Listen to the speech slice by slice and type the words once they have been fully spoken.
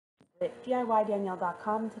at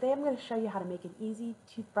DIYDanielle.com. Today I'm going to show you how to make an easy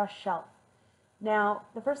toothbrush shelf. Now,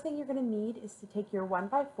 the first thing you're going to need is to take your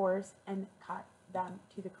 1x4s and cut them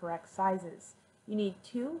to the correct sizes. You need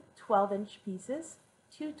two 12-inch pieces,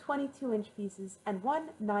 two 22-inch pieces, and one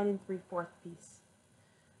 9 3/4 piece.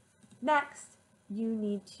 Next, you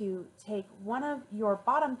need to take one of your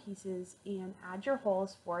bottom pieces and add your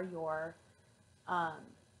holes for your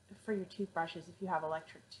toothbrushes if you have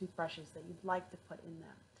electric toothbrushes that you'd like to put in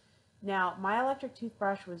them. Now, my electric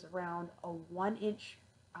toothbrush was around a 1-inch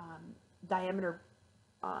diameter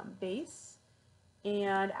base,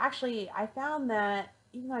 and actually I found that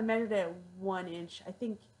even though I measured it at 1 inch, I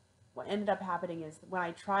think what ended up happening is when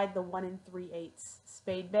I tried the 1 3/8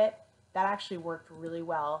 spade bit, that actually worked really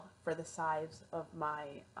well for the size of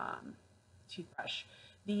my toothbrush.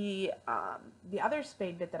 The other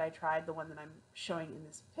spade bit that I tried, the one that I'm showing in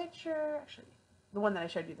this picture, actually the one that I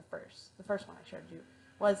showed you the first one I showed you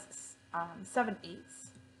was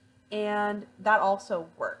 7/8, and that also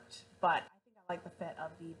worked, but I think I like the fit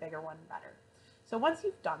of the bigger one better. So once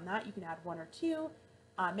you've done that, you can add one or two.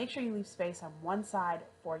 Make sure you leave space on one side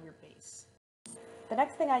for your base. The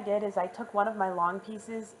next thing I did is I took one of my long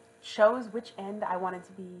pieces, chose which end I wanted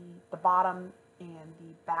to be the bottom and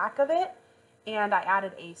the back of it, and I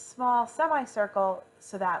added a small semicircle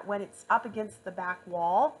so that when it's up against the back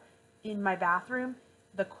wall in my bathroom,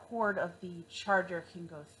 the cord of the charger can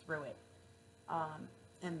go through it.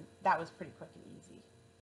 And that was pretty quick and easy.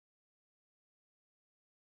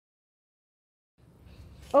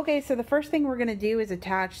 Okay, so the first thing we're going to do is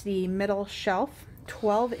attach the middle shelf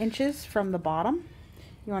 12 inches from the bottom.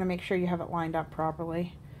 You want to make sure you have it lined up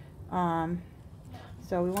properly.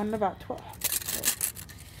 So we wanted about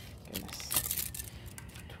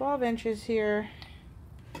 12 inches here,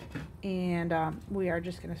 and we are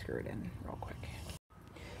just going to screw it in real quick.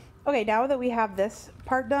 Okay, now that we have this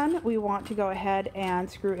part done, we want to go ahead and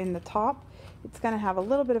screw in the top. It's going to have a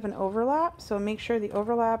little bit of an overlap, so make sure the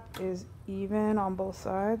overlap is even on both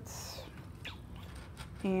sides,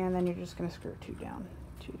 and then you're just going to screw two down.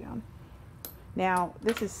 Now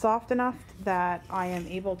this is soft enough that I am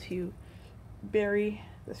able to bury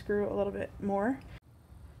the screw a little bit more.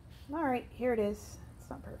 Alright, here it is. It's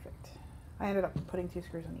not perfect. I ended up putting two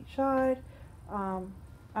screws on each side. I'm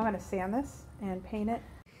going to sand this and paint it.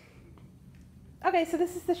 Okay, so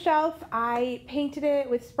this is the shelf. I painted it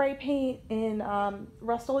with spray paint in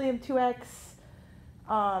Rust-Oleum 2X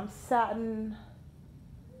satin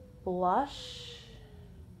blush,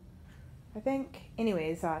 I think.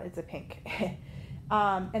 Anyways, it's a pink.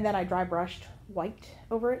 And then I dry brushed white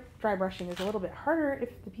over it. Dry brushing is a little bit harder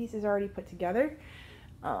if the piece is already put together.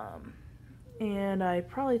 And I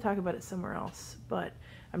probably talk about it somewhere else, but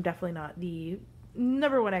I'm definitely not the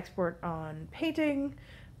 #1 expert on painting,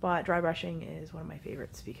 but dry brushing is one of my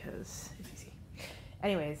favorites because it's easy.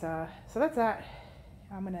 Anyways, so that's that.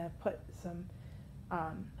 I'm gonna put some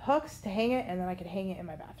hooks to hang it, and then I can hang it in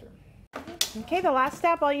my bathroom. Okay, the last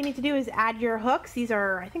step, all you need to do is add your hooks. These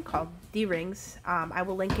are, I think, called D-rings. I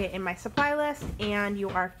will link it in my supply list, and you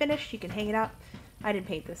are finished. You can hang it up. I didn't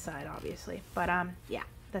paint this side, obviously, but yeah,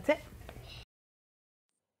 that's it.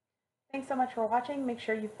 Thanks so much for watching. Make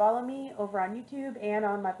sure you follow me over on YouTube and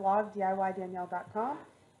on my blog, DIYDanielle.com.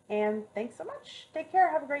 And thanks so much. Take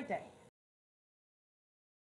care. Have a great day.